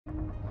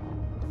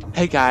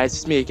Hey guys,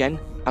 it's me again.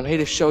 I'm here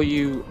to show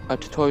you a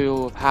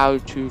tutorial of how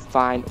to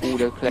find all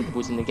the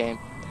collectibles in the game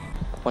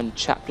on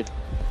chapter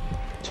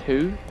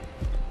 2.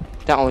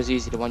 That one was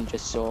easy, the one you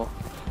just saw.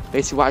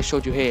 Basically what I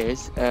showed you here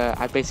is,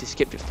 I basically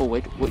skipped it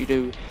forward. What you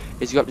do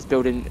is you go up this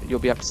building, you'll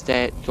be up the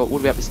stairs, go all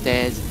the way up the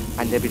stairs,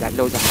 and there'll be like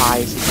loads of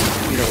highs,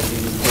 you know what to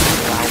do,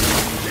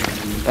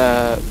 take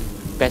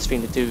around. Best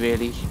thing to do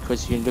really,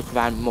 because you can look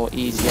around more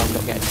easier and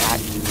not get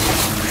attacked.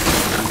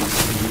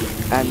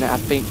 And I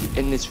think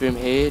in this room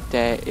here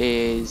there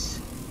is,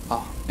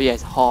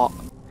 there's heart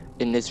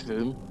in this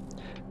room,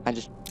 and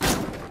just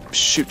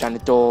shoot down the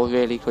door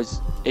really, because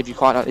if you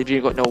got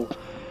no,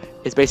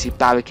 it's basically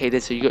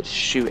barricaded, so you got to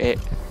shoot it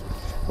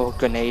or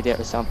grenade it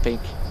or something.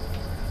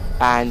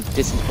 And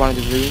this is one of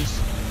the rooms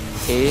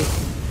here,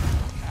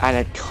 and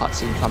a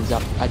cutscene comes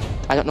up.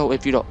 I don't know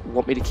if you don't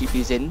want me to keep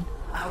these in.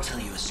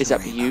 It's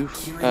up to you.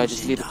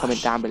 Just leave a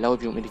comment down below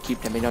if you want me to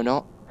keep them in or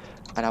not,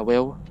 and I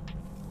will.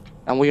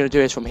 And what you're going to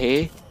do is from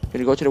here, you're going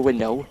to go to the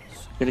window,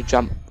 you're going to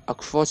jump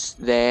across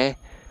there.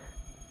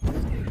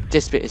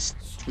 This bit is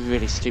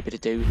really stupid to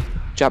do.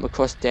 Jump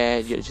across there,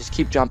 you just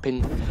keep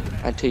jumping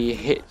until you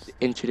hit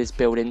into this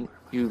building.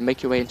 You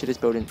make your way into this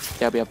building,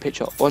 there'll be a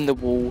picture on the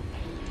wall,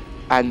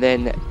 and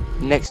then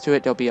next to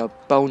it there'll be a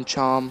bone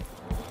charm.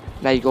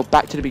 Now you go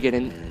back to the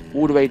beginning,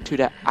 all the way to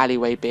the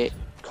alleyway bit,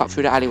 cut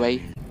through the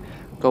alleyway,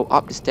 go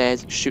up the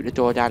stairs, shoot the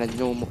door down as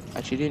normal.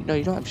 Actually, no,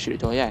 you don't have to shoot the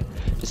door, yeah.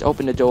 Just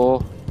open the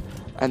door,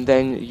 and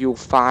then you'll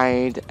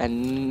find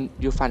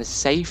a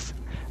safe,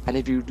 and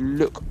if you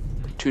look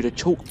to the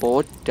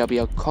chalkboard there'll be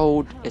a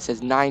code. It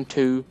says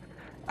 92,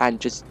 and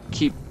just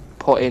keep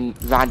putting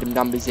random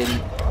numbers in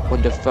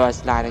on the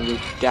first line and you'll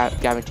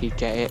guaranteed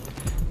get it,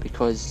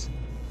 because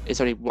it's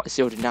only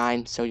 0 to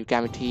 9, so you're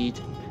guaranteed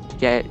to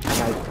get it.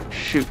 And I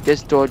shoot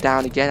this door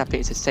down again, I think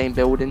it's the same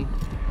building.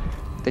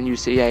 Then you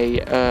see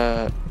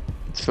a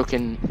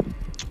fucking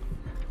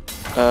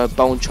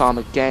bone charm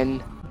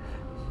again,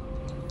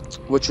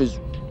 which was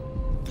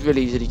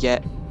really easy to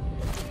get,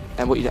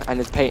 and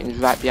there's paintings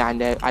right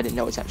behind there. I didn't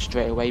notice that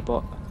straight away,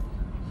 but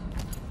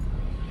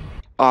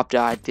after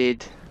I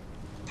did.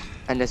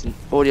 And there's an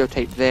audio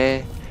tape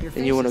there.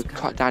 Then you want to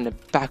cut down the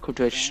back of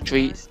the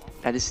streets.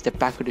 Now this is the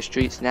back of the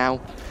streets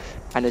now,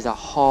 and there's a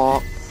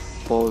heart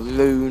or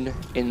rune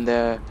in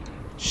the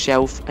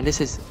shelf, and this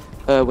is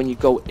when you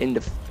go in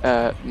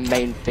the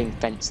main thing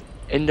fence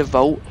in the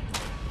vault.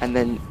 And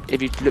then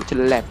if you look to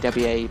the left there'll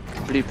be a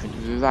blueprint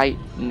right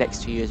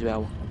next to you as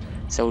well,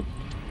 so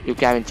you're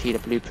guaranteed a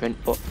blueprint.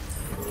 But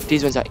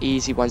these ones are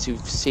easy ones. You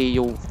see,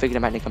 you'll figure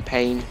them out in the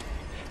campaign.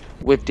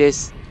 With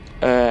this,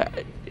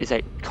 it's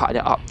like cutting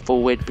it up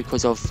forward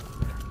because of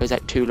it was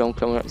like too long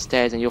going up the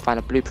stairs, and you'll find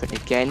a blueprint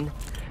again.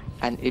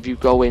 And if you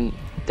go in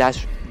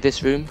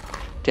this room,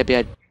 there'll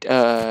be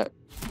a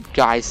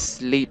guy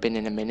sleeping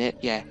in a minute.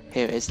 Yeah,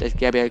 here it is.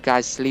 There'll be a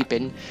guy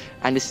sleeping,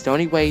 and this is the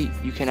only way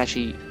you can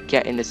actually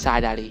get in the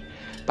side alley.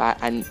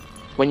 And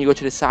when you go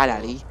to the side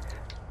alley,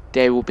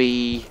 there will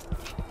be,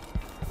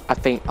 I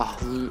think, a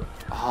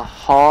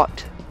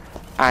heart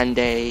and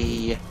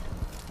a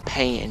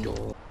painting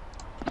door.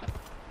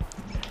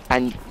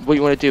 And what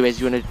you want to do is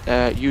you want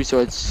to use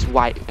your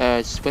swift,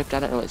 I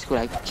don't know what it's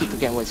called, I keep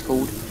forgetting what it's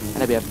called. And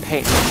there'll be a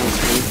painting on this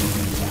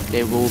room.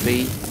 There will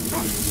be.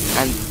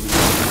 And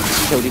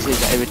so this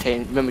is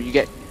irritating. Remember, you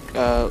get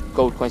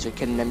gold coins for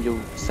killing them,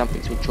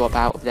 something will drop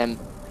out of them.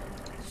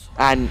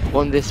 And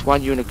on this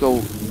one, you want to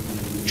go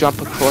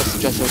jump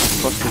across, just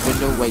across the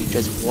window where you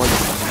just won.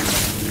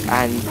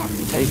 And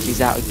take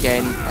these out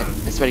again.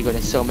 And it's very good,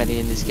 there's so many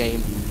in this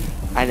game.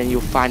 And then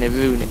you'll find a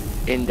rune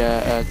in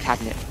the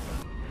cabinet.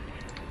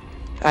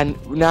 And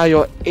now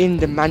you're in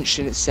the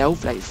mansion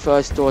itself, like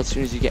first door as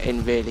soon as you get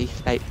in really,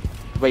 like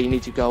where you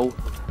need to go.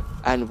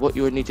 And what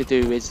you would need to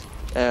do is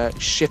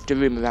shift the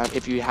room around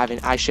if you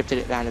haven't. I shifted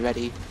it around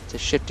already, so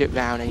shift it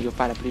around and you'll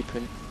find a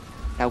blueprint.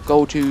 Now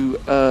go to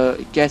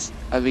guest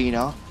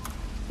arena.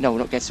 No,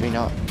 not guest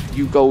arena.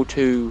 You go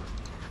to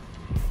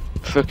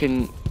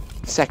frickin'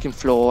 second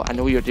floor, and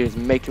all you'll do is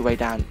make your way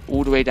down,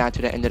 all the way down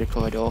to the end of the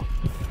corridor.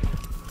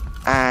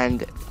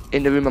 And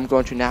in the room I'm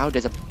going to now,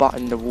 there's a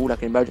button in the wall,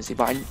 like an emergency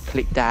button.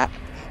 Click that,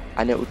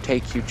 and it will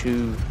take you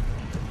to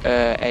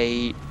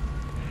a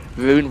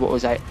rune. What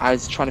was I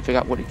was trying to figure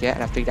out what to get,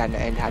 and I figured out in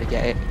the end how to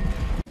get it.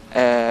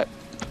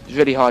 It's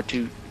really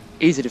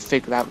easy to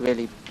figure out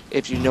really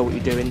if you know what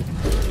you're doing.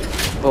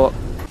 But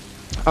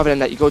other than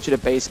that, you go to the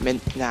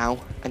basement now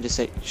and just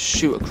say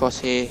shoot across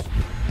here,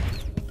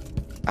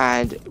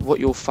 and what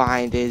you'll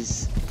find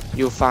is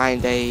you'll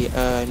find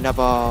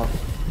another,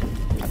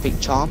 I think,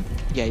 charm.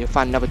 Yeah, you'll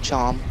find another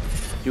charm.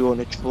 You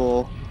want to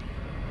draw.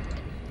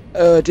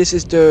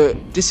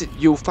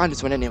 You'll find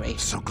this one anyway.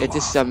 This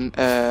is some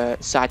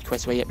side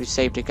quest where you have to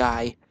save the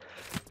guy,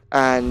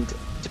 and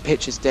the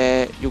picture's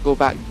there. You'll go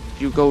back.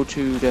 You go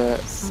to the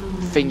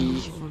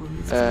thingy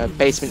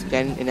basement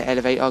again in the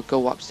elevator.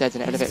 Go upstairs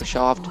in the elevator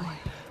shaft,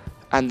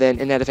 and then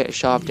in the elevator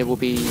shaft there will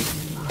be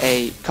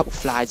a couple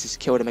flies. Just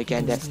kill them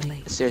again.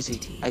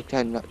 Seriously, I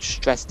cannot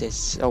stress this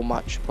so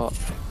much, but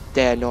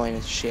they're annoying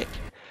as shit.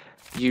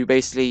 You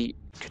basically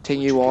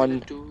continue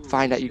on,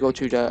 find out you go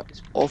to the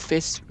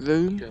office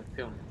room,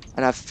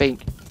 and I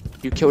think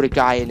you kill the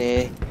guy in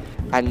here,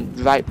 and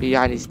right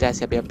behind his desk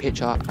there'll be a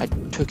picture. I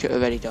took it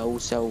already though,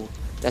 so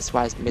that's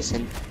why it's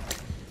missing.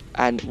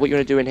 And what you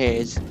want to do in here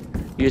is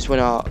you just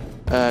want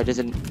to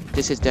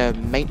this is the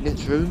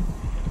maintenance room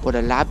or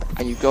the lab,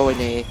 and you go in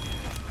here,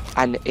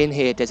 and in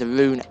here there's a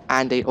rune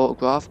and a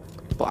autograph,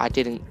 but I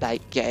didn't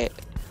like get it.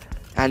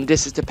 And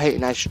this is the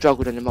painting I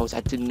struggled on the most.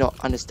 I did not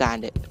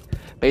understand it.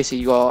 Basically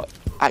you gotta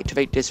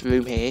activate this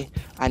room here,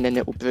 and then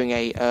it will bring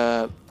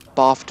a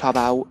bathtub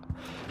out,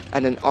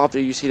 and then after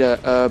you see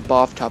the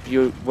bathtub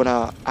you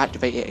wanna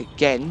activate it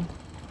again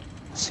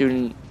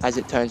soon as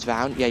it turns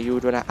around. Yeah, you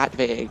would wanna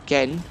activate it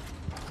again,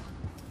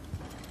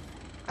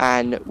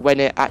 and when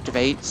it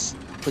activates,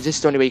 because this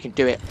is the only way you can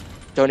do it,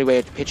 the only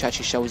way the picture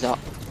actually shows up,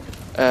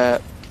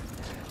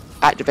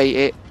 activate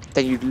it,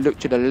 then you look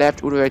to the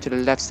left, all the way to the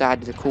left side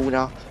of the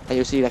corner, and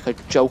you'll see like a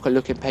Joker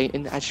looking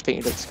painting. I actually think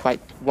it looks quite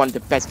one of the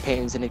best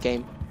paintings in the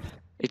game.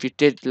 If you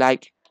did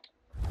like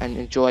and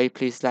enjoy,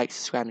 please like,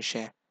 subscribe and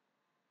share.